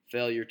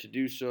Failure to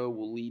do so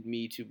will lead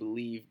me to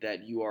believe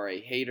that you are a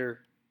hater.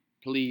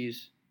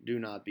 Please do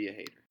not be a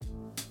hater.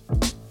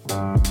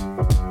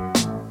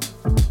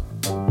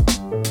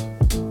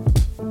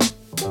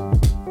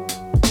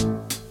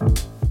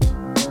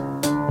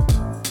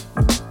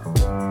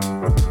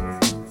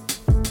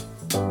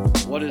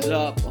 What is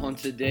up on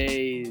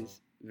today's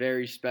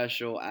very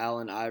special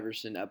Allen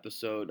Iverson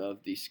episode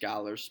of the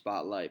Scholar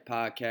Spotlight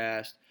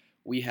podcast?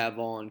 We have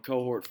on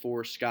Cohort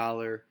 4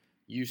 scholar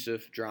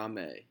Youssouf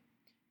Drame.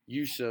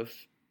 Youssouf,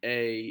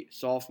 a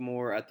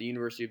sophomore at the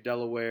University of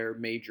Delaware,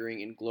 majoring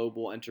in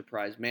global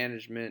enterprise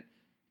management,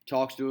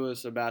 talks to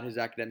us about his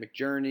academic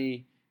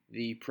journey,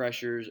 the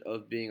pressures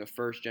of being a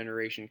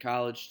first-generation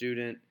college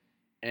student,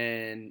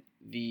 and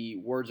the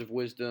words of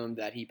wisdom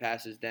that he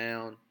passes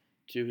down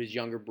to his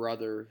younger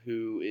brother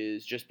who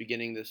is just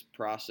beginning this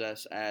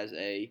process as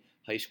a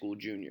high school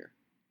junior.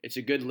 It's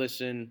a good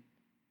listen.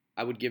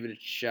 I would give it a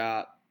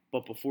shot.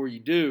 But before you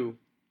do,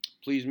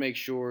 please make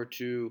sure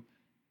to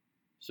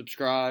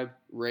subscribe,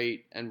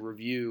 rate, and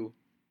review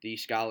the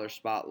Scholar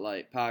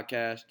Spotlight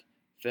podcast.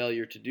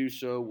 Failure to do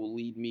so will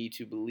lead me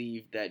to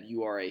believe that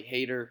you are a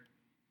hater.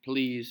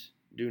 Please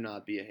do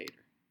not be a hater.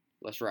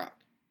 Let's rock.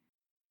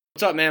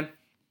 What's up, man?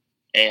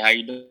 Hey, how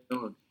you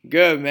doing?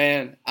 Good,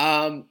 man.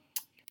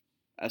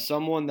 As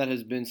someone that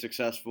has been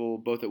successful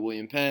both at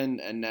William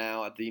Penn and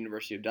now at the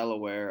University of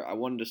Delaware, I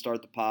wanted to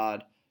start the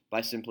pod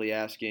by simply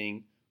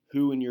asking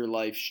who in your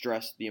life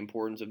stressed the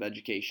importance of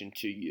education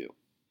to you?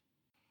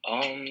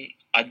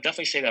 I'd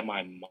definitely say that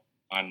my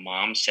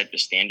mom set the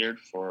standard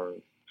for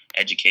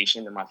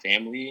education in my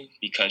family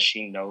because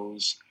she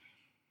knows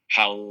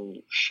how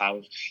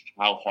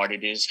hard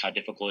it is, how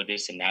difficult it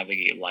is to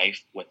navigate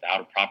life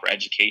without a proper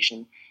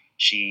education.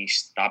 She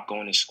stopped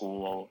going to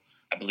school,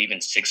 I believe, in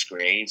 6th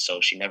grade, so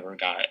she never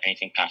got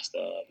anything past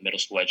the middle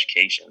school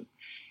education.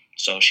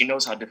 So she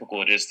knows how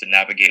difficult it is to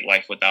navigate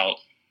life without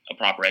a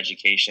proper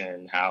education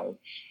and how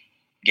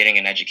getting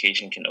an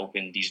education can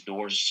open these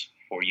doors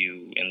for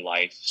you in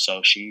life.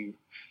 So she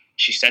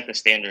set the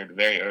standard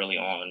very early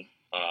on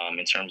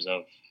in terms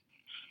of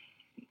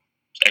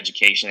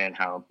education and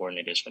how important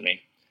it is for me.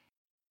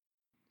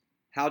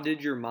 How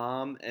did your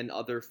mom and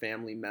other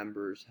family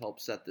members help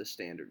set this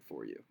standard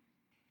for you?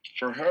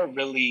 For her,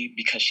 really,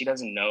 because she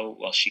doesn't know.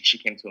 Well, she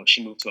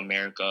moved to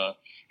America,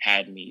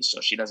 had me,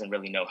 so she doesn't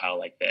really know how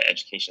like the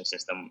education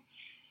system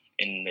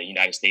in the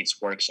United States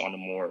works on a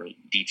more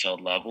detailed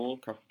level.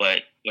 Okay.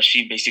 But what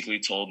she basically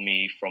told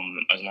me from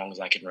as long as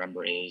I can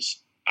remember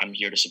is, I'm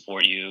here to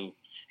support you.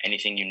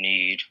 Anything you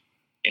need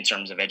in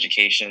terms of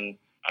education,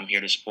 I'm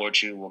here to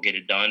support you. We'll get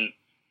it done.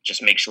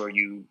 Just make sure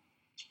you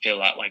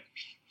fill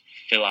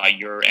out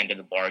your end of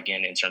the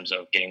bargain in terms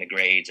of getting the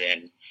grades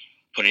and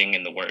putting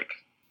in the work.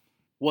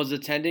 Was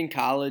attending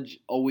college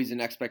always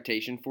an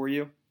expectation for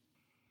you?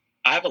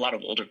 I have a lot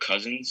of older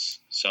cousins,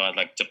 so I'd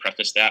like to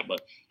preface that,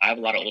 but I have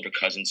a lot of older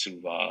cousins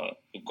who've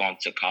gone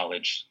to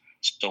college.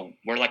 So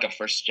we're like a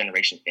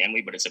first-generation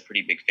family, but it's a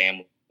pretty big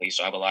family,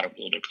 so I have a lot of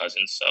older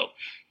cousins. So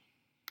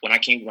when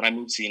I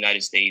moved to the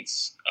United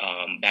States,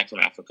 back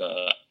from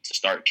Africa to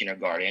start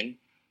kindergarten,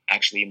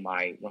 actually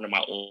one of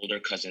my older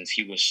cousins,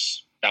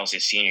 that was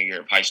his senior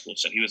year of high school,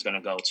 so he was going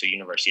to go to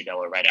University of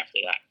Delaware right after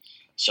that.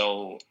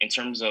 So in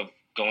terms of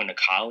going to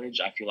college,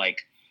 I feel like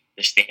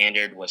the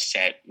standard was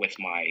set with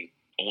my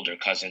older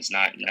cousins,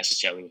 not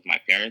necessarily with my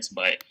parents,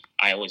 but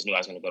I always knew I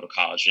was going to go to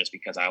college just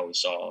because I always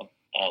saw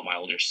all my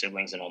older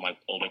siblings and all my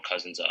older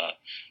cousins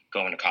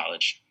going to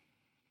college.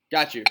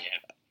 Got you.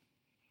 Yeah.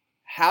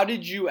 How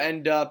did you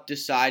end up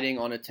deciding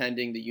on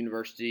attending the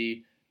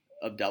University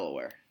of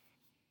Delaware?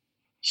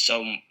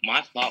 So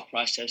my thought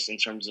process in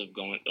terms of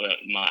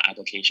my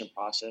application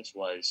process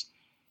was,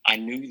 I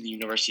knew the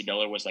University of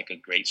Delaware was like a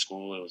great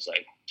school. It was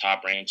like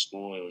top ranked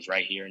school. It was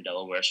right here in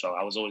Delaware. So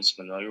I was always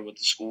familiar with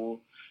the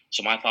school.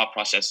 So my thought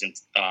process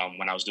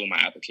when I was doing my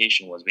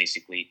application was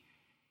basically,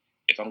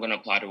 if I'm going to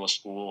apply to a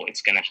school,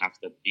 it's going to have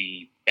to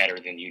be better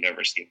than the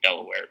University of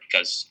Delaware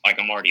because like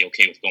I'm already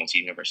okay with going to the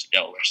University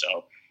of Delaware.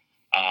 So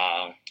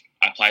I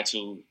applied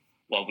to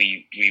what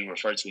we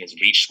refer to as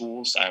reach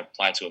schools. I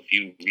applied to a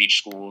few reach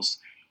schools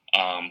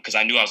because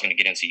I knew I was going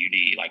to get into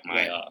UD. Like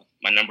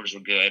my numbers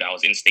were good. I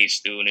was in-state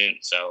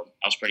student, so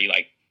I was pretty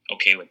like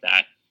okay with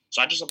that.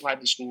 So I just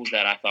applied to schools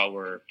that I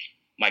thought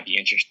might be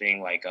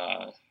interesting, like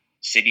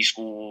city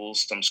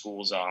schools, some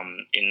schools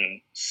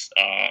in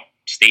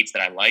states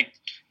that I liked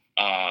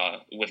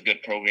with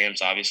good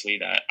programs, obviously,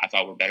 that I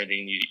thought were better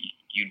than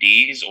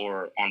UDs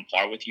or on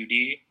par with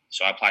UD.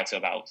 So I applied to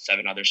about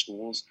 7 other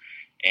schools,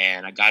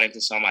 and I got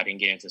into some. I didn't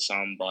get into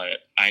some, but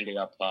I ended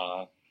up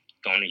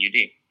going to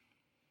UD.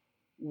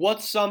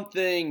 What's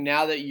something,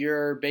 now that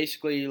you're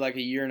basically like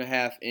a year and a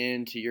half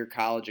into your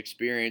college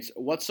experience,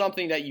 what's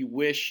something that you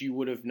wish you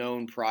would have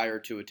known prior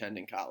to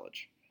attending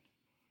college?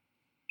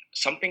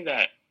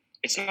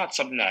 It's not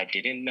something that I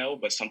didn't know,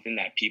 but something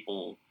that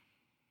people,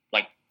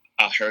 like,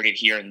 I heard it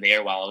here and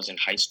there while I was in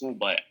high school,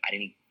 but I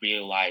didn't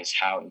realize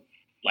how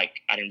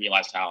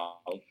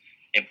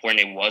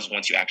important it was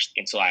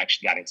until I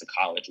actually got into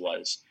college,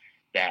 was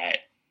that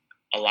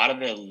a lot of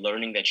the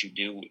learning that you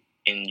do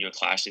in your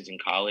classes in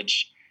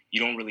college,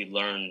 you don't really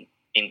learn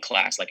in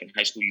class. Like in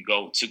high school, you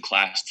go to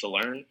class to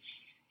learn.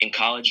 In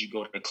college, you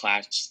go to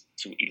class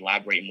to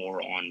elaborate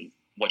more on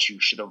what you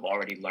should have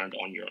already learned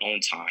on your own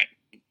time,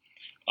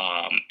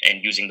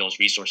 and using those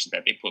resources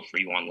that they put for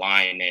you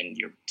online and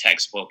your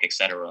textbook,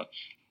 etc.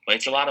 But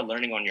it's a lot of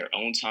learning on your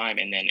own time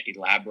and then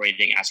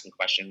elaborating, asking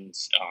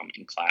questions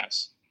in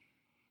class.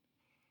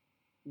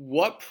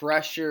 What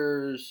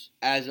pressures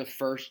as a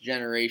first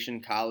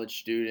generation college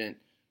student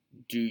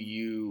do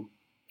you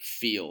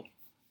feel?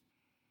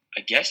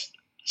 I guess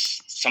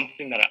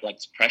something that I like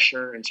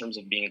pressure in terms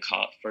of being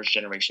a first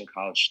generation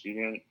college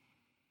student.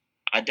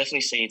 I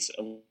definitely say it's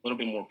a little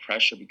bit more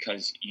pressure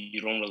because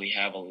you don't really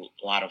have a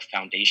lot of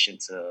foundation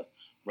to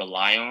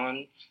rely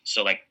on.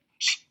 So like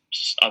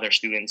other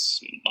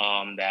students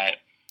that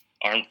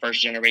are in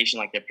first generation,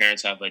 like their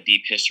parents have a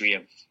deep history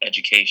of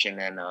education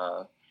and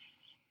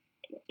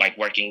like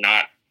working,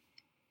 not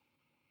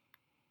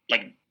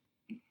like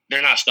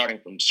they're not starting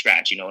from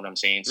scratch. You know what I'm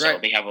saying? So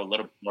Right. they have a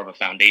little more of a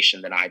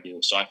foundation than I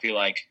do. So I feel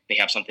like they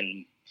have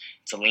something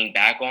to lean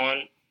back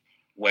on.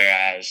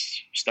 Whereas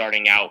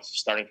starting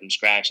from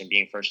scratch and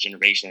being first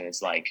generation,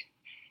 it's like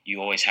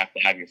you always have to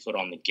have your foot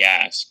on the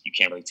gas. You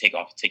can't really take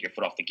your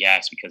foot off the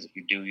gas because if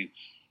you do,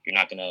 you're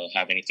not gonna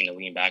have anything to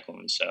lean back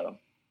on. So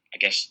I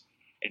guess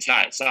it's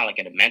not like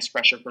an immense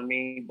pressure for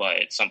me, but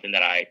it's something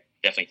that I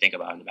definitely think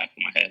about in the back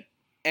of my head.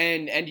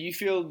 And do you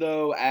feel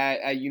though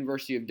at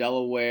University of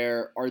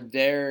Delaware are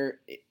there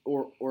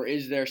or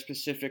is there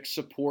specific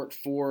support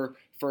for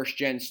first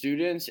gen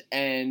students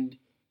and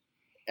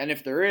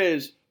if there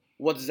is,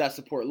 what does that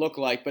support look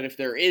like? But if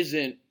there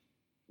isn't,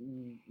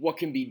 what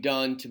can be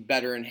done to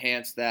better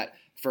enhance that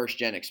first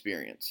gen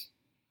experience?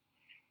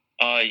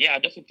 Yeah, I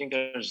definitely think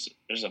there's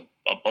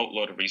a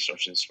boatload of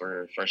resources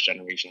for first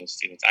generation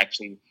students.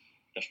 Actually,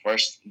 the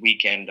first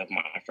weekend of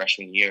my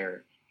freshman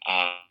year,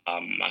 I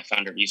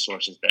found a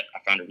resource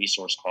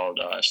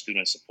called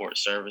Student Support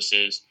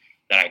Services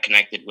that I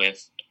connected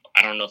with.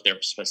 I don't know if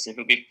they're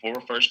specifically for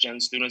first gen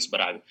students,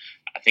 but I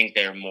think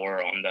they're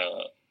more on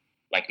the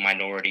like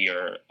minority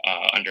or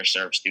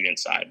underserved student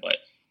side. But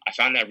I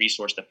found that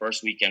resource the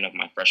first weekend of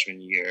my freshman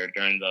year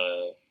during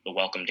the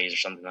welcome days or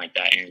something like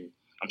that, and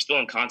I'm still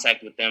in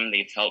contact with them.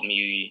 They've helped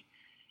me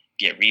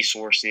get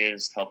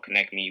resources, help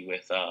connect me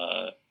with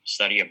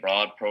study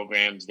abroad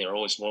programs. They're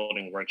always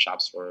holding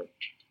workshops for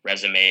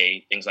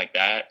resume, things like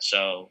that.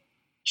 So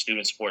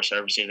student support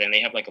services, and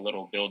they have like a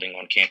little building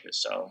on campus.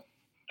 So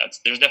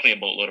there's definitely a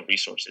boatload of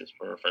resources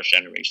for first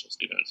generation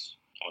students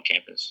on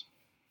campus.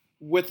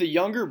 With a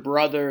younger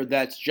brother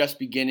that's just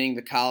beginning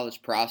the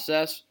college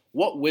process,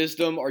 what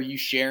wisdom are you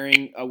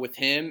sharing with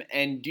him?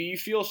 And do you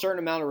feel a certain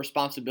amount of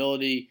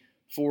responsibility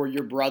for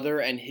your brother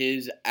and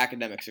his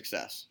academic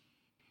success?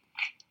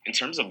 In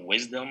terms of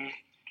wisdom,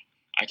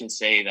 I can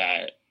say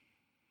that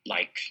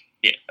like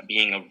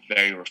being a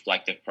very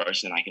reflective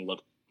person, I can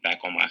look back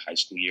on my high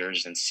school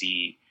years and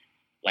see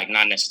like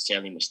not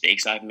necessarily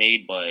mistakes I've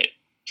made, but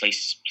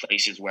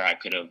places where I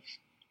could have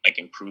like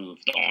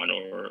improved on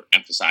or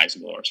emphasized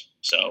more.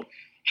 So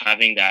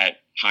having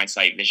that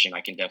hindsight vision,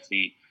 I can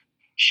definitely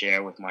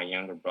share with my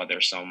younger brother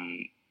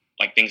some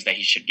like things that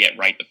he should get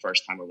right the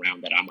first time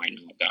around that I might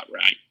not have got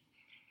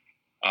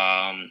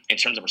right. In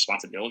terms of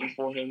responsibility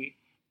for him,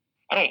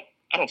 I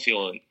don't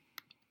feel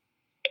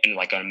in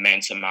like an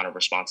immense amount of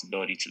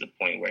responsibility to the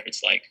point where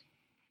it's like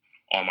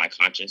on my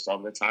conscience all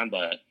the time,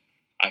 but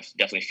I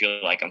definitely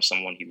feel like I'm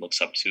someone he looks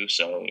up to.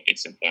 So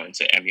it's important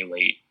to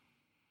emulate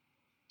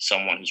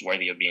someone who's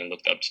worthy of being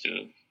looked up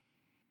to.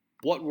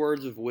 What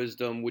words of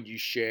wisdom would you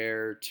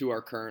share to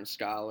our current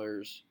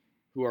scholars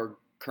who are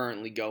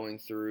currently going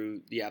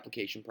through the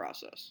application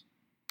process?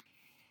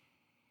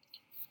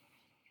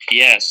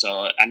 Yeah,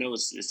 so I know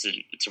it's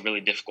a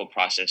really difficult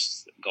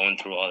process going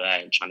through all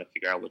that and trying to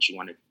figure out what you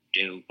want to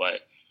do,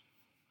 but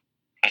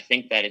I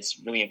think that it's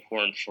really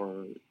important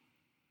for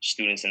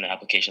students in the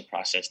application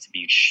process to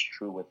be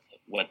true with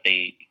what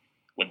they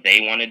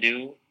want to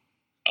do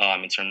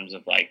in terms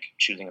of like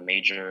choosing a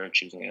major,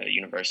 choosing a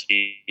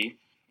university.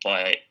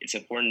 But it's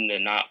important to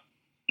not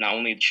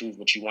only choose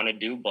what you want to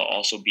do, but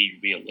also be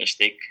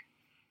realistic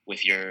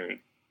with your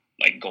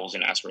like goals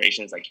and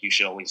aspirations. Like you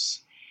should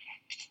always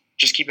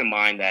just keep in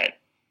mind that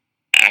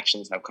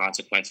actions have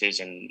consequences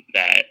and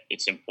that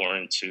it's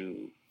important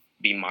to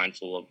be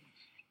mindful of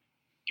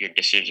your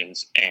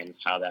decisions and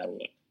how that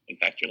will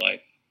impact your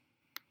life.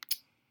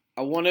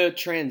 I want to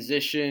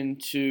transition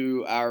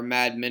to our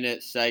Mad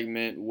Minute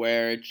segment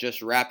where it's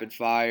just rapid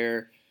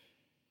fire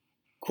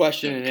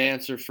question and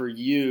answer for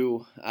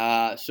you.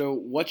 So,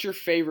 what's your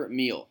favorite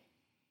meal?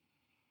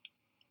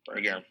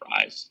 Burger and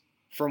fries.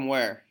 From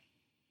where?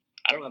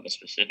 I don't have a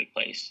specific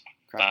place.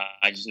 Okay.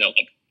 I just know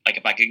like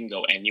if I can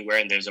go anywhere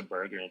and there's a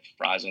burger and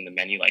fries on the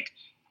menu, like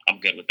I'm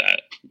good with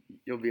that.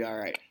 You'll be all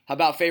right. How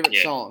about favorite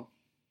song?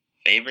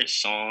 Favorite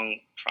song,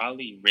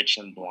 probably "Rich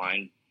and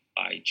Blind"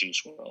 by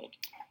Juice WRLD.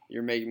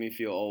 You're making me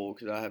feel old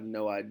because I have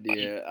no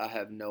idea. I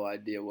have no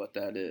idea what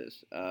that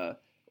is,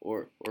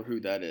 or who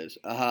that is.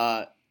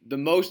 the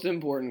most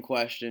important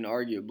question,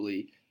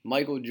 arguably,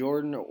 Michael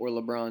Jordan or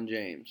LeBron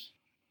James?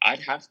 I'd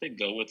have to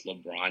go with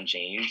LeBron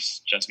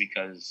James just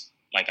because,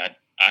 like,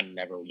 I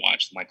never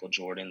watched Michael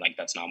Jordan. Like,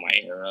 that's not my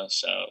era.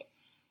 So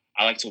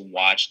I like to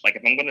watch. Like,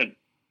 if I'm gonna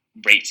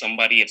rate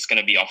somebody, it's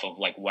gonna be off of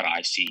like what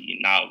I see,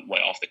 not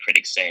what off the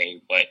critics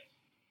say. But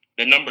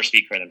the numbers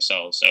speak for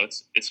themselves. So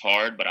it's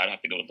hard, but I'd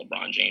have to go with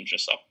LeBron James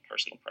just off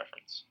personal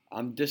preference.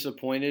 I'm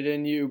disappointed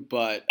in you,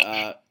 but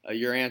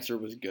your answer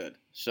was good.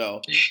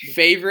 So,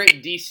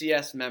 favorite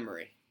DCS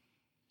memory?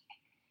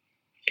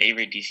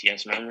 Favorite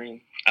DCS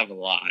memory? I have a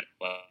lot,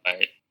 but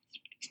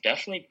it's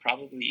definitely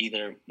probably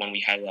either when we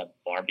had that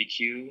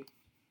barbecue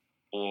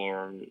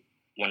or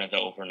one of the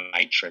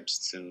overnight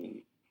trips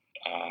to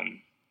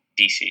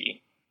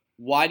DC.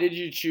 Why did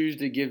you choose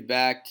to give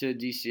back to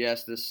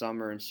DCS this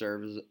summer and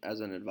serve as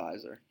an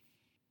advisor?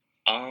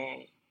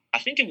 I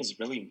think it was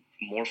really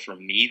more for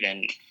me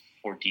than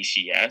for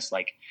DCS.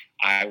 Like,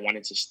 I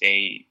wanted to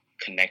stay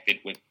connected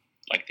with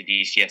like the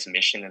DCS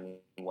mission and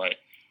what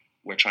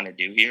we're trying to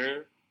do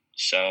here.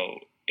 So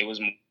it was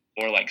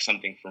more like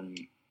something for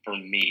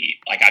me.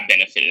 Like, I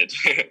benefited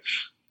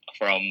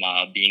from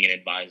being an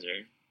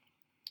advisor.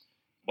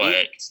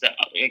 But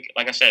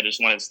like I said, I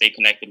just wanted to stay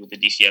connected with the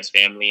DCS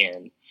family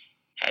and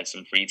had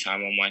some free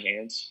time on my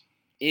hands.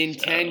 In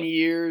 10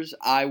 years,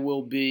 I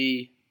will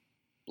be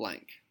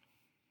blank.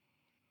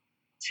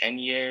 10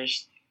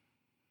 years,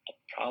 I'll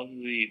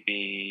probably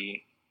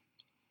be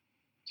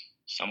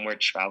somewhere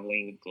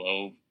traveling the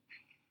globe.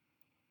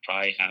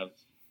 Probably have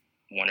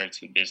one or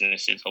two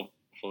businesses,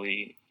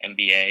 hopefully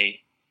MBA.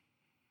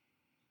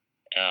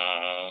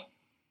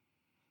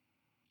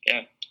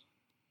 Yeah.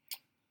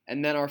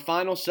 And then our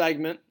final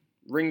segment,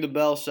 Ring the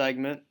Bell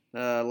segment,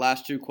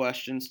 last two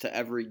questions to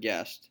every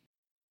guest.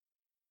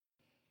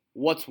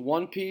 What's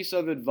one piece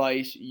of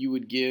advice you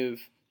would give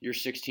your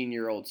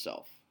 16-year-old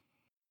self?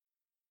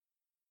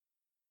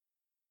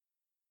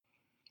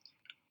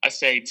 I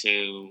say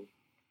to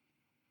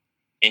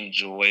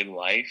enjoy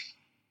life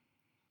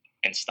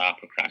and stop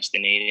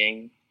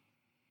procrastinating.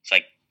 It's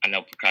like, I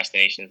know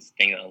procrastination is a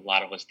thing that a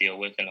lot of us deal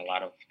with, and a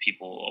lot of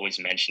people always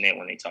mention it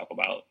when they talk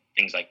about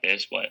things like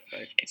this, but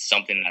It's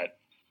something that,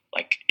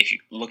 like, if you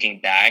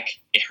looking back,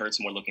 it hurts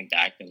more looking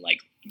back than like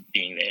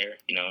being there.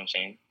 You know what I'm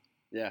saying?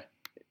 Yeah.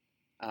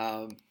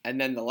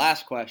 And then the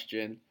last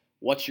question,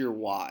 what's your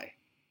why?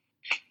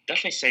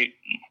 Definitely say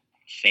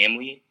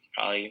family,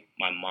 probably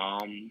my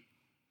mom,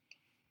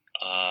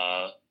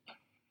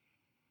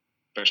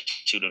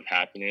 pursuit of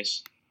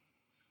happiness.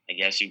 I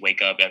guess you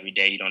wake up every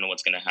day, you don't know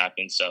what's going to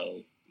happen,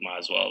 so might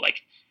as well,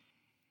 like,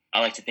 I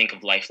like to think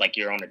of life like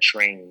you're on a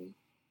train.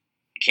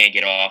 You can't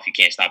get off, you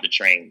can't stop the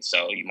train,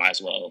 so you might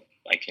as well,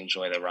 like,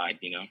 enjoy the ride,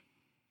 you know?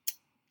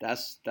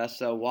 That's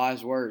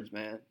wise words,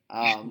 man.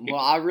 Well,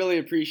 I really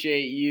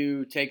appreciate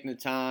you taking the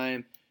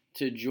time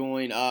to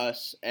join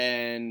us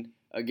and,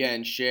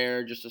 again,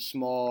 share just a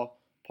small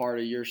part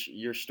of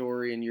your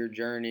story and your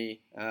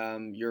journey.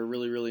 You're a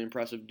really, really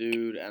impressive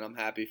dude, and I'm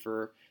happy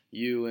for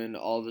you and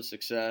all the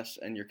success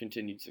and your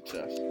continued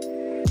success.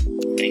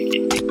 Thank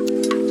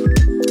you.